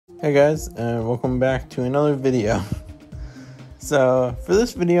Hey guys, and welcome back to another video. So, for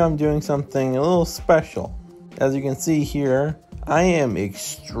this video I'm doing something a little special. As you can see here, I am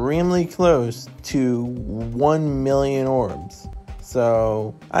extremely close to 1 million orbs.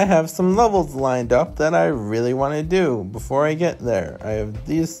 So, I have some levels lined up that I really want to do before I get there. I have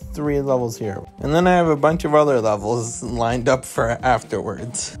these 3 levels here. And then I have a bunch of other levels lined up for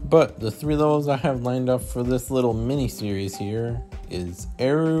afterwards. But the 3 levels I have lined up for this little mini-series here is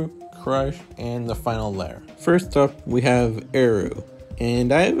Erou, Crush, and the final lair. First up, we have Erou.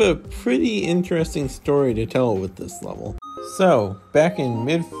 And I have a pretty interesting story to tell with this level. So, back in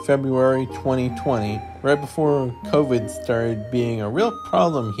mid-February 2020, right before COVID started being a real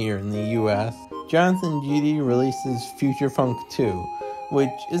problem here in the US, JonathanGD releases Future Funk 2, which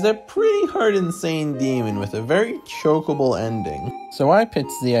is a pretty hard insane demon with a very chokeable ending. So I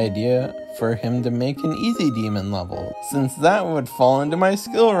pitched the idea for him to make an easy demon level, since that would fall into my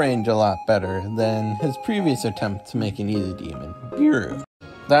skill range a lot better than his previous attempt to make an easy demon, Biru.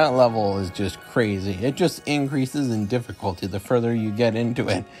 That level is just crazy. It just increases in difficulty the further you get into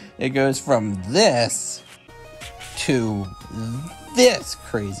it. It goes from this to this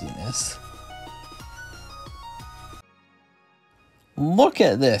craziness. Look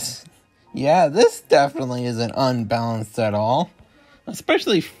at this. Yeah, this definitely isn't unbalanced at all.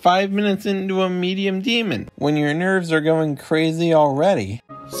 Especially 5 minutes into a medium demon, when your nerves are going crazy already.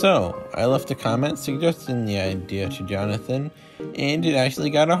 So, I left a comment suggesting the idea to Jonathan, and it actually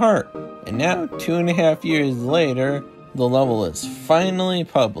got a heart. And now, 2.5 years later, the level is finally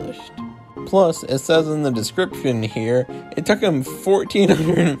published. Plus, it says in the description here, it took him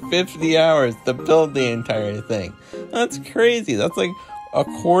 1,450 hours to build the entire thing. That's crazy. That's like a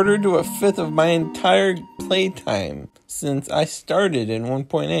quarter to a fifth of my entire playtime since I started in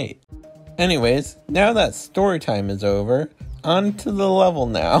 1.8. Anyways, now that story time is over, on to the level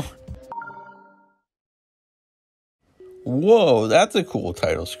now. Whoa, that's a cool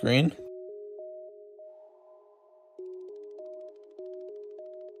title screen.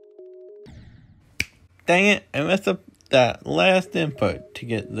 Dang it, I messed up that last input to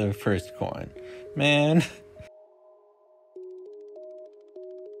get the first coin. Man.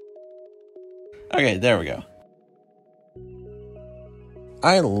 Okay, there we go.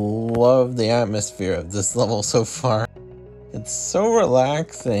 I love the atmosphere of this level so far. It's so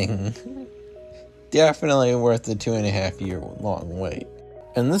relaxing. Definitely worth the 2.5 year long wait.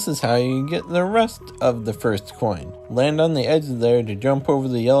 And this is how you get the rest of the first coin. Land on the edge there to jump over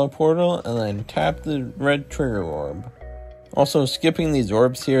the yellow portal and then tap the red trigger orb. Also, skipping these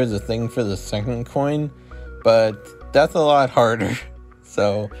orbs here is a thing for the second coin, but that's a lot harder.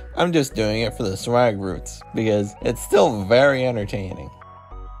 So I'm just doing it for the swag routes because it's still very entertaining.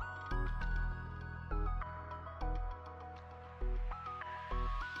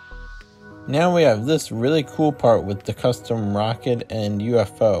 Now we have this really cool part with the custom rocket and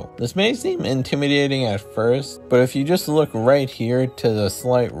UFO. This may seem intimidating at first, but if you just look right here to the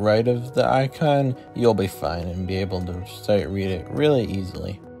slight right of the icon, you'll be fine and be able to sight read it really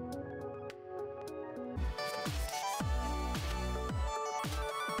easily.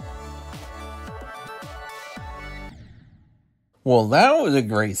 Well, that was a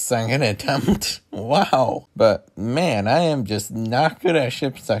great second attempt. Wow. But man, I am just not good at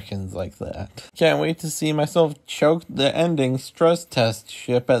ship sections like that. Can't wait to see myself choke the ending stress test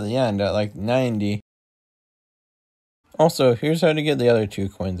ship at the end at like 90. Also, here's how to get the other 2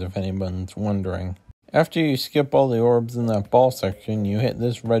 coins if anyone's wondering. After you skip all the orbs in that ball section, you hit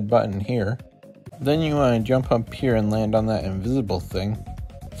this red button here. Then you want to jump up here and land on that invisible thing.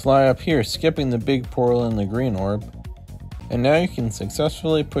 Fly up here, skipping the big portal in the green orb. And now you can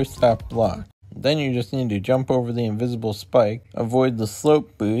successfully push that block. Then you just need to jump over the invisible spike, avoid the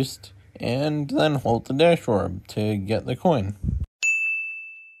slope boost, and then hold the dash orb to get the coin.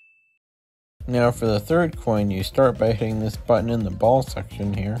 Now for the third coin, you start by hitting this button in the ball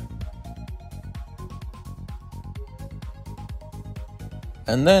section here.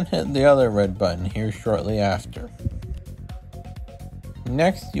 And then hit the other red button here shortly after.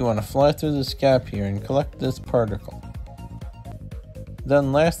 Next, you want to fly through this gap here and collect this particle.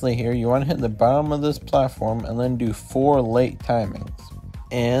 Then lastly here, you want to hit the bottom of this platform and then do 4 late timings.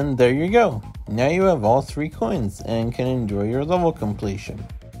 And there you go. Now you have all 3 coins and can enjoy your level completion.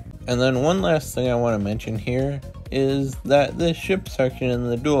 And then one last thing I want to mention here is that this ship section in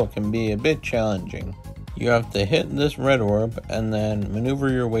the duel can be a bit challenging. You have to hit this red orb and then maneuver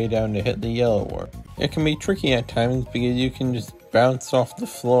your way down to hit the yellow orb. It can be tricky at times because you can just bounce off the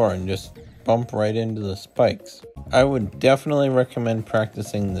floor and just bump right into the spikes. I would definitely recommend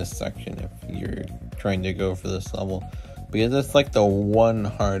practicing this section if you're trying to go for this level. because it's like the one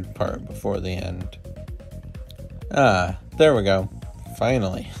hard part before the end. Ah, there we go.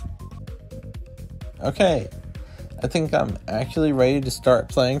 Finally. Okay, I think I'm actually ready to start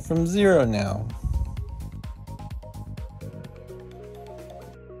playing from zero now.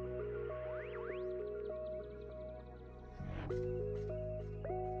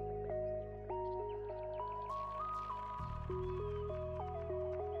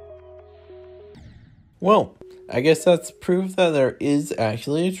 Well, I guess that's proof that there is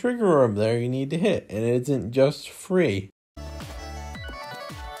actually a trigger orb there you need to hit, and it isn't just free.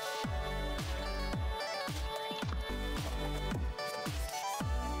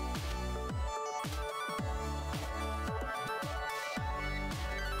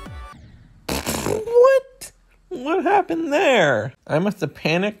 What? What happened there? I must have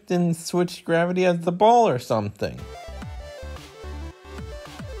panicked and switched gravity as the ball or something.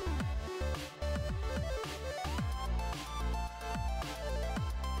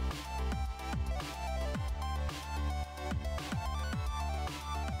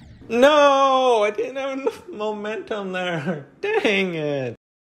 No, I didn't have enough momentum there. Dang it.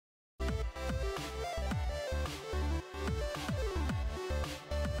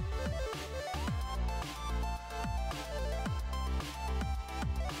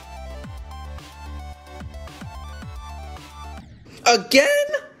 Again?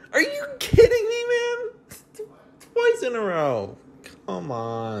 Are you kidding me, man? Twice in a row. Come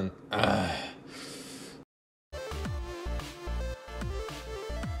on. Ugh.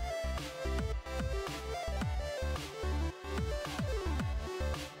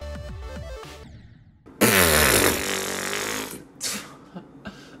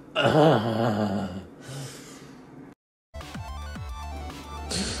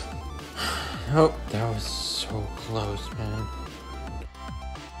 Oh, that was so close, man.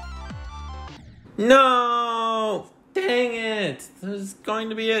 No! Dang it! This is going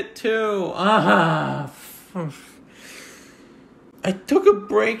to be it too. I took a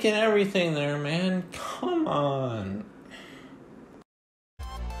break and everything there, man. Come on.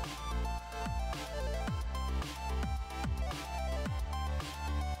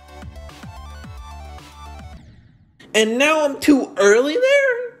 And now I'm too early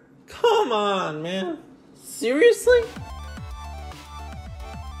there? Come on, man. Seriously?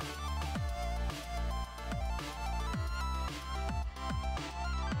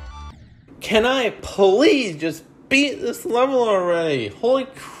 Can I please just beat this level already? Holy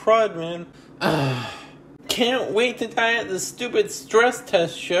crud, man. Can't wait to die at the stupid stress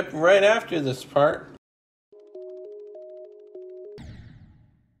test ship right after this part.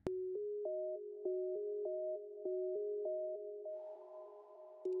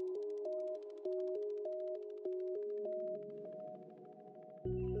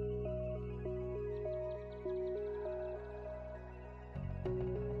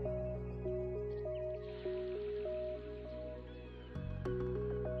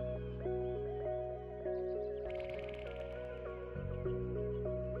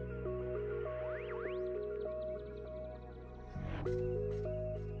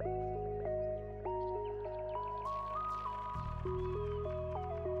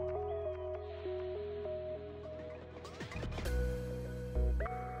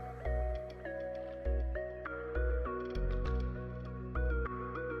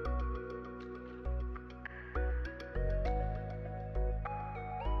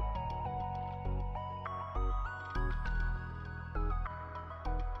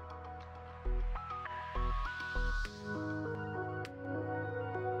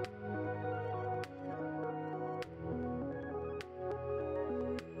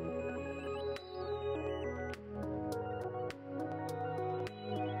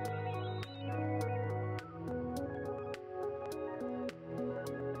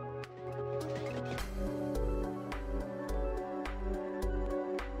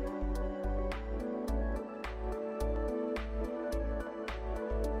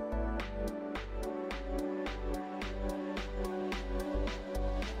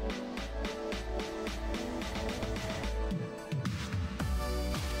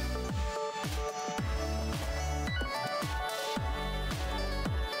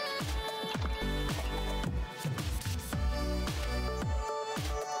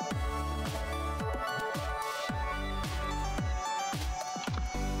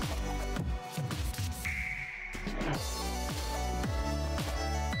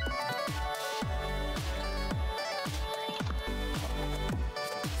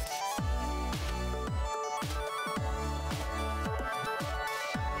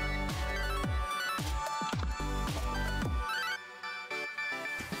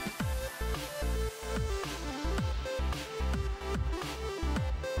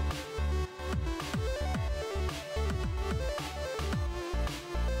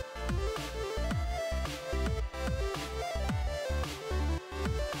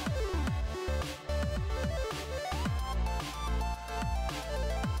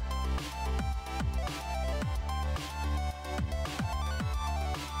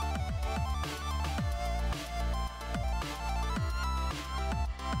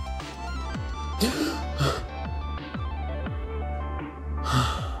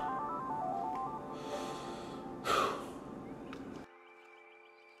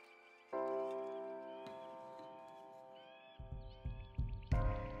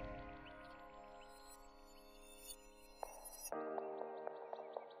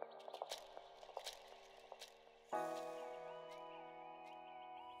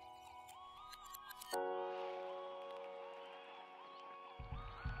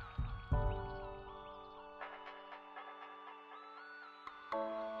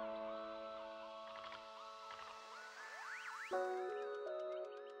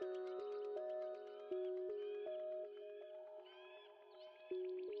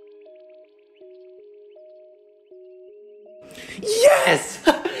 Yes!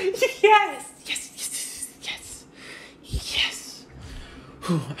 Yes! Yes!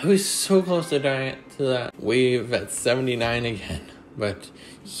 Whew, I was so close to dying to that wave at 79 again. But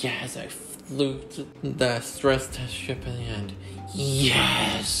yes, I flew to the stress test ship in the end.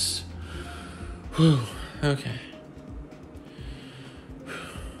 Yes! Whew, okay.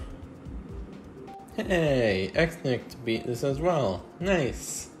 Hey, Xnick beat this as well.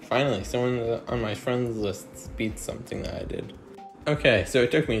 Nice. Finally, someone on my friends list beat something that I did. Okay, so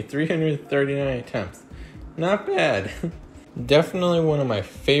it took me 339 attempts. Not bad. Definitely one of my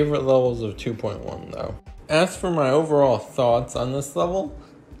favorite levels of 2.1 though. As for my overall thoughts on this level,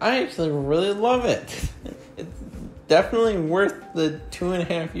 I actually really love it. It's definitely worth the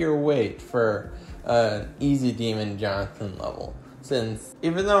 2.5 year wait for an easy demon Jonathan level. Since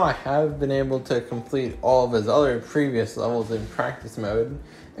even though I have been able to complete all of his other previous levels in practice mode,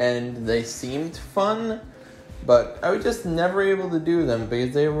 and they seemed fun, but I was just never able to do them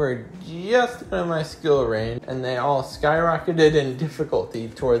because they were just out of my skill range, and they all skyrocketed in difficulty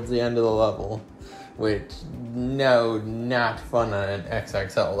towards the end of the level, which, no, not fun on an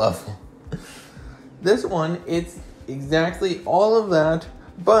XXL level. This one, it's exactly all of that,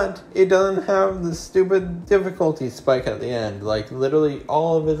 but it doesn't have the stupid difficulty spike at the end, like literally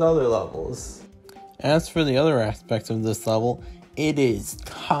all of his other levels. As for the other aspects of this level, it is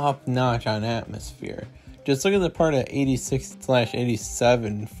top notch on atmosphere. Just look at the part at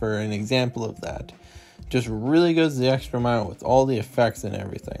 86/87 for an example of that. Just really goes the extra mile with all the effects and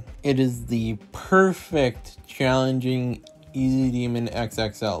everything. It is the perfect challenging Easy Demon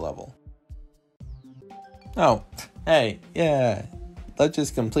XXL level. Oh, hey, yeah. Let's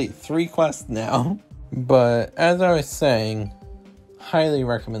just complete 3 quests now. But as I was saying, highly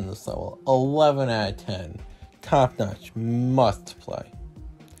recommend this level. 11 out of 10. Top notch. Must play.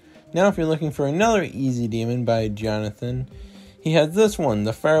 Now if you're looking for another easy demon by Jonathan, he has this one,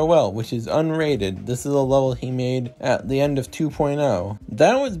 The Farewell, which is unrated. This is a level he made at the end of 2.0.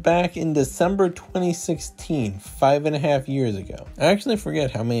 That was back in December 2016, 5.5 years ago. I actually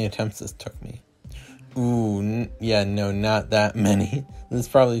forget how many attempts this took me. Ooh, yeah, no, not that many. This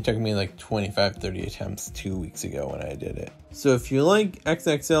probably took me like 25-30 attempts 2 weeks ago when I did it. So if you like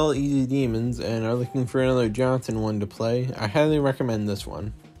XXL Easy Demons and are looking for another Jonathan one to play, I highly recommend this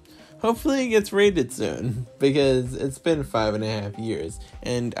one. Hopefully it gets rated soon, because it's been 5.5 years,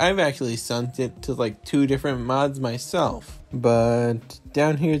 and I've actually sent it to like 2 different mods myself. But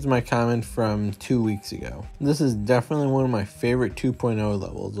down here's my comment from 2 weeks ago. This is definitely one of my favorite 2.0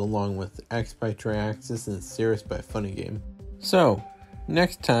 levels, along with X by Triaxis and Cirrus by Funny Game. So,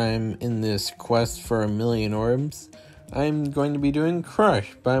 next time in this quest for 1,000,000 orbs, I'm going to be doing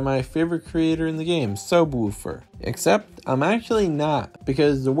Crush by my favorite creator in the game, Subwoofer. Except, I'm actually not,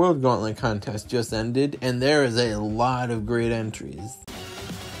 because the World Gauntlet contest just ended, and there is a lot of great entries.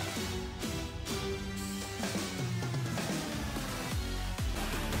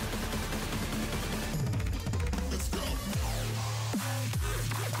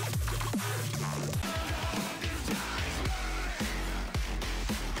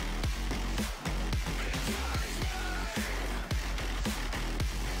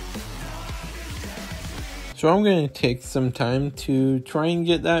 So I'm going to take some time to try and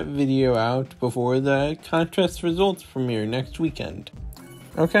get that video out before the contest results premiere next weekend.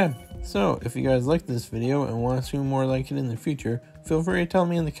 Okay, so if you guys like this video and want to see more like it in the future, feel free to tell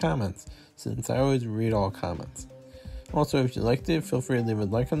me in the comments, since I always read all comments. Also, if you liked it, feel free to leave a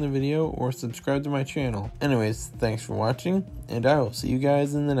like on the video or subscribe to my channel. Anyways, thanks for watching, and I will see you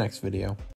guys in the next video.